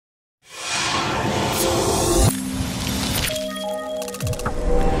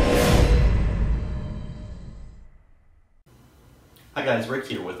guys, Rick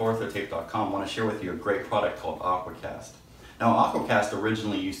here with orthotape.com. I want to share with you a great product called AquaCast. Now AquaCast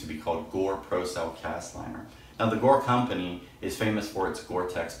originally used to be called Gore Procel castliner. Now the Gore company is famous for its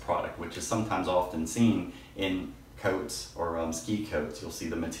Gortex product, which is sometimes often seen in coats or ski coats. You'll see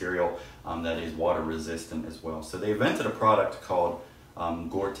the material that is water resistant as well. So they invented a product called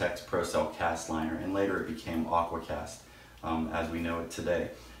Gortex Procel castliner, and later it became AquaCast as we know it today.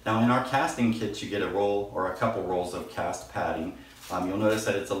 Now in our casting kits you get a roll or a couple rolls of cast padding. You'll notice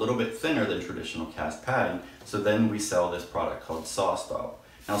that it's a little bit thinner than traditional cast padding, so then we sell this product called saw stop.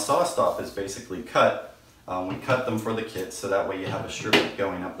 Now saw stop is basically cut. We cut them for the kits so that way you have a strip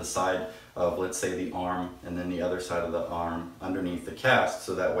going up the side of, let's say, the arm, and then the other side of the arm underneath the cast,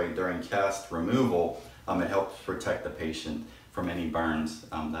 so that way during cast removal it helps protect the patient from any burns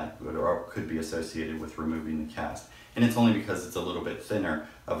that would or could be associated with removing the cast. And it's only because it's a little bit thinner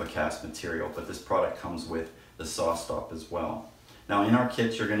of a cast material, but this product comes with the saw stop as well. Now in our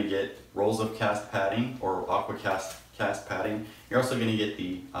kits you're going to get rolls of cast padding or AquaCast cast padding. You're also going to get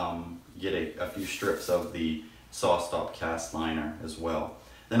the a few strips of the saw stop cast liner as well.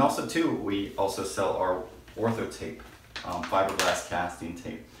 Then also too, we also sell our ortho tape, fiberglass casting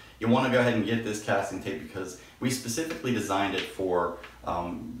tape. You want to go ahead and get this casting tape because we specifically designed it for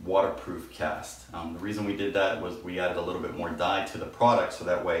waterproof cast. The reason we did that was we added a little bit more dye to the product, so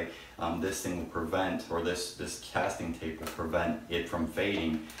that way this thing will prevent, or this casting tape will prevent it from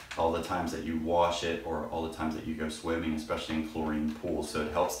fading all the times that you wash it or all the times that you go swimming, especially in chlorine pools. So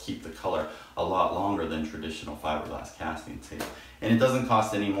it helps keep the color a lot longer than traditional fiberglass casting tape. And it doesn't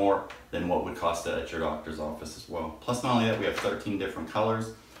cost any more than what would cost it at your doctor's office as well. Plus not only that, we have 13 different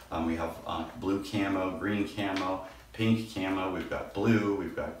colors. We have blue camo, green camo, pink camo, we've got blue,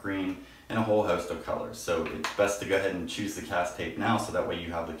 we've got green, and a whole host of colors. So it's best to go ahead and choose the cast tape now, so that way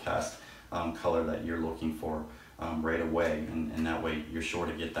you have the cast color that you're looking for right away, and that way you're sure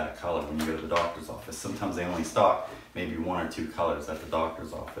to get that color when you go to the doctor's office. Sometimes they only stock maybe 1 or 2 colors at the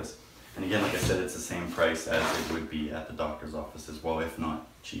doctor's office. And again, like I said, it's the same price as it would be at the doctor's office as well, if not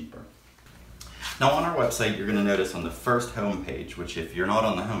cheaper. Now on our website, you're going to notice on the first home page, which if you're not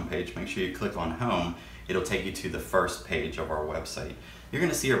on the home page, make sure you click on home. It'll take you to the first page of our website. You're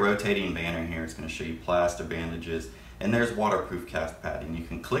going to see a rotating banner here. It's going to show you plaster bandages, and there's waterproof cast padding. You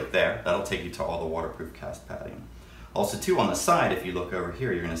can click there. That'll take you to all the waterproof cast padding. Also too, on the side, if you look over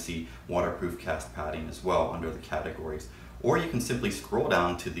here, you're going to see waterproof cast padding as well under the categories. Or you can simply scroll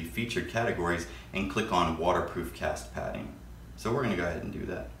down to the featured categories and click on waterproof cast padding. So we're going to go ahead and do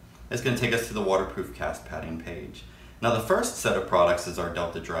that. It's going to take us to the waterproof cast padding page. Now the first set of products is our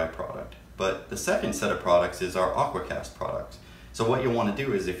Delta Dry product, but the second set of products is our AquaCast products. So what you'll want to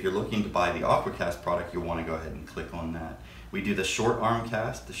do is, if you're looking to buy the AquaCast product, you'll want to go ahead and click on that. We do the short arm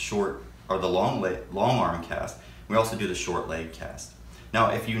cast, the long arm cast. We also do the short leg cast.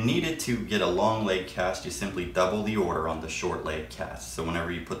 Now if you needed to get a long leg cast, you simply double the order on the short leg cast. So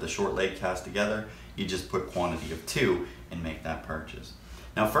whenever you put the short leg cast together, you just put quantity of 2 and make that purchase.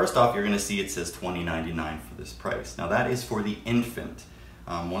 Now first off, you're going to see it says $20.99 for this price. Now that is for the infant.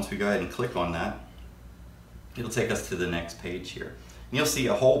 Once we go ahead and click on that, it'll take us to the next page here. And you'll see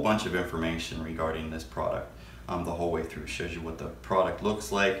a whole bunch of information regarding this product the whole way through. It shows you what the product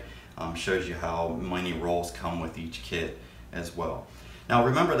looks like, shows you how many rolls come with each kit as well. Now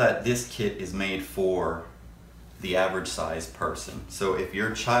remember that this kit is made for the average size person. So if your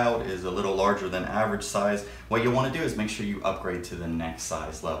child is a little larger than average size, what you want to do is make sure you upgrade to the next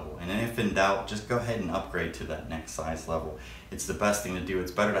size level. And if in doubt, just go ahead and upgrade to that next size level. It's the best thing to do. It's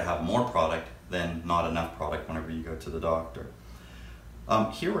better to have more product than not enough product whenever you go to the doctor.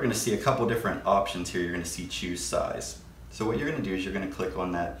 Here we're going to see a couple different options here. You're going to see choose size. So what you're going to do is you're going to click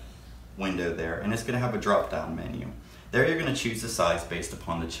on that window there, and it's going to have a drop down menu. There you're going to choose the size based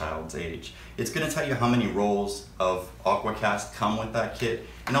upon the child's age. It's going to tell you how many rolls of AquaCast come with that kit,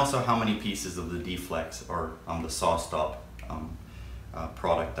 and also how many pieces of the deflex or the saw stop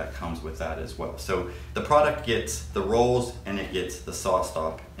product that comes with that as well. So the product gets the rolls and it gets the saw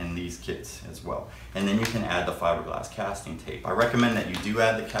stop in these kits as well. And then you can add the fiberglass casting tape. I recommend that you do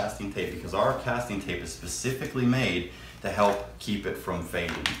add the casting tape because our casting tape is specifically made to help keep it from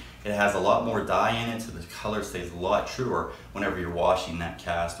fading. It has a lot more dye in it, so the color stays a lot truer whenever you're washing that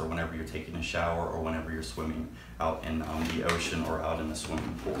cast, or whenever you're taking a shower, or whenever you're swimming out in the ocean or out in the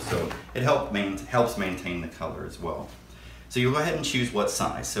swimming pool. So it helps maintain the color as well. So you'll go ahead and choose what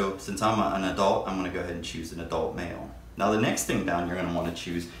size. So since I'm an adult, I'm going to go ahead and choose an adult male. Now the next thing down you're going to want to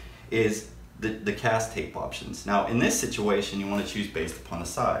choose is the cast tape options. Now in this situation, you want to choose based upon the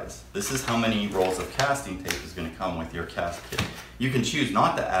size. This is how many rolls of casting tape is going to come with your cast kit. You can choose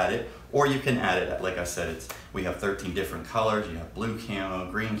not to add it, or you can add it. Like I said, we have 13 different colors. You have blue camo,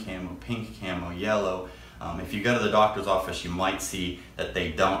 green camo, pink camo, yellow. If you go to the doctor's office, you might see that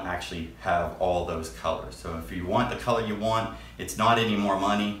they don't actually have all those colors. So if you want the color you want, it's not any more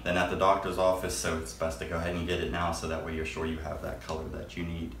money than at the doctor's office, so it's best to go ahead and get it now so that way you're sure you have that color that you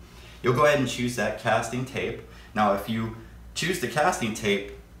need. You'll go ahead and choose that casting tape. Now if you choose the casting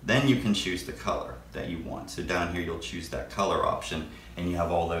tape, then you can choose the color that you want. So down here you'll choose that color option, and you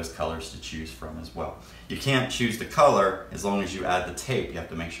have all those colors to choose from as well. You can't choose the color as long as you add the tape. You have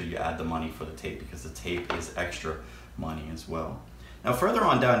to make sure you add the money for the tape, because the tape is extra money as well. Now further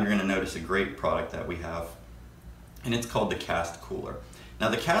on down, you're going to notice a great product that we have, and it's called the Cast Cooler. Now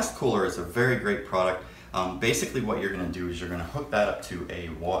the Cast Cooler is a very great product. Basically what you're going to do is you're going to hook that up to a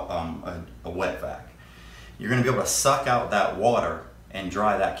wet vac. You're going to be able to suck out that water and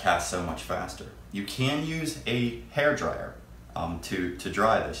dry that cast so much faster. You can use a hair dryer to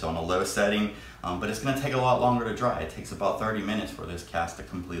dry this on a low setting, but it's going to take a lot longer to dry. It takes about 30 minutes for this cast to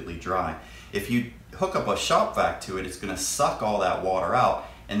completely dry. If you hook up a shop vac to it, it's going to suck all that water out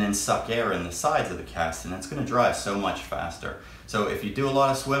and then suck air in the sides of the cast, and it's going to dry so much faster. So if you do a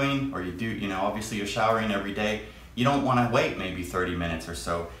lot of swimming, or you do, obviously you're showering every day, you don't want to wait maybe 30 minutes or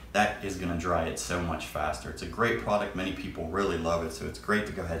so. That is going to dry it so much faster. It's a great product. Many people really love it, so it's great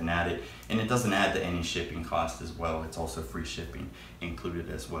to go ahead and add it. And it doesn't add to any shipping cost as well. It's also free shipping included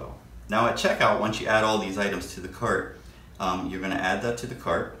as well. Now at checkout, once you add all these items to the cart, you're going to add that to the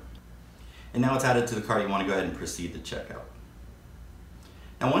cart. And now it's added to the cart, you want to go ahead and proceed to checkout.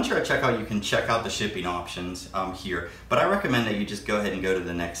 Now once you're at checkout, you can check out the shipping options here, but I recommend that you just go ahead and go to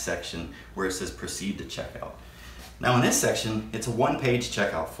the next section where it says proceed to checkout. Now in this section, it's a one-page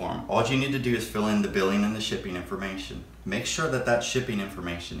checkout form. All you need to do is fill in the billing and the shipping information. Make sure that that shipping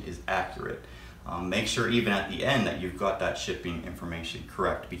information is accurate. Make sure even at the end that you've got that shipping information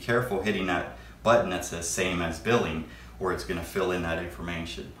correct. Be careful hitting that button that says same as billing, or it's going to fill in that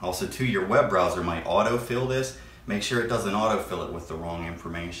information. Also too, your web browser might autofill this. Make sure it doesn't autofill it with the wrong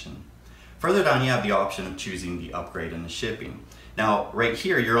information. Further down, you have the option of choosing the upgrade and the shipping. Now, right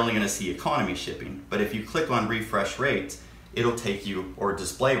here, you're only going to see economy shipping, but if you click on refresh rates, it'll take you, or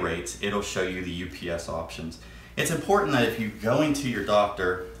display rates, it'll show you the UPS options. It's important that if you go into your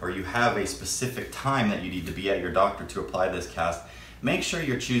doctor, or you have a specific time that you need to be at your doctor to apply this cast, make sure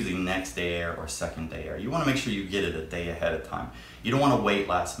you're choosing next day air or second day air. You want to make sure you get it a day ahead of time. You don't want to wait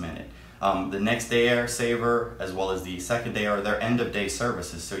last minute. The next day air saver, as well as the second day air, are their end of day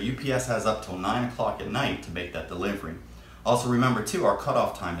services, so UPS has up till 9 o'clock at night to make that delivery. Also remember too, our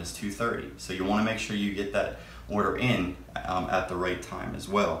cutoff time is 2:30, so you want to make sure you get that order in at the right time as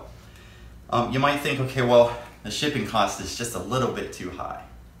well. You might think, okay, well, the shipping cost is just a little bit too high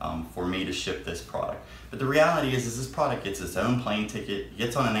for me to ship this product. But the reality is this product gets its own plane ticket,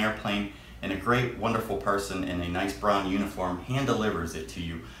 gets on an airplane, and a great, wonderful person in a nice brown uniform hand delivers it to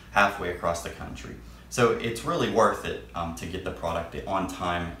you halfway across the country. So it's really worth it to get the product on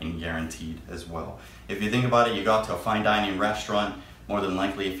time and guaranteed as well. If you think about it, you go out to a fine dining restaurant, more than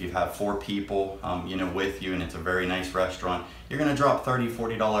likely if you have 4 people with you and it's a very nice restaurant, you're going to drop $30,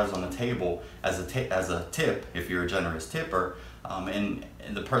 $40 on the table as a tip if you're a generous tipper, and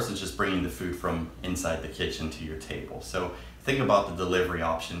the person's just bringing the food from inside the kitchen to your table. So think about the delivery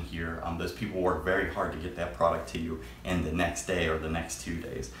option here. Those people work very hard to get that product to you in the next day or the next 2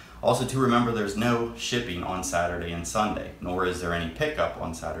 days. Also to remember, there's no shipping on Saturday and Sunday, nor is there any pickup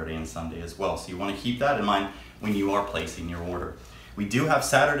on Saturday and Sunday as well. So you want to keep that in mind when you are placing your order. We do have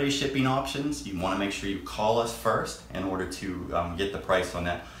Saturday shipping options. You want to make sure you call us first in order to get the price on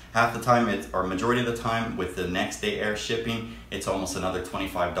that. Half the time, or majority of the time, with the next day air shipping, it's almost another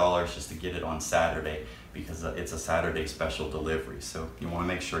 $25 just to get it on Saturday, because it's a Saturday special delivery. So you want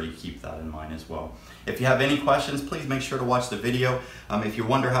to make sure you keep that in mind as well. If you have any questions, please make sure to watch the video. If you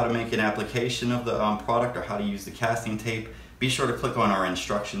wonder how to make an application of the product or how to use the casting tape, be sure to click on our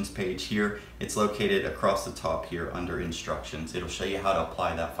instructions page here. It's located across the top here under instructions. It'll show you how to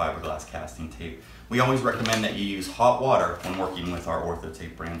apply that fiberglass casting tape. We always recommend that you use hot water when working with our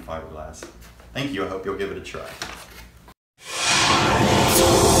OrthoTape brand fiberglass. Thank you, I hope you'll give it a try.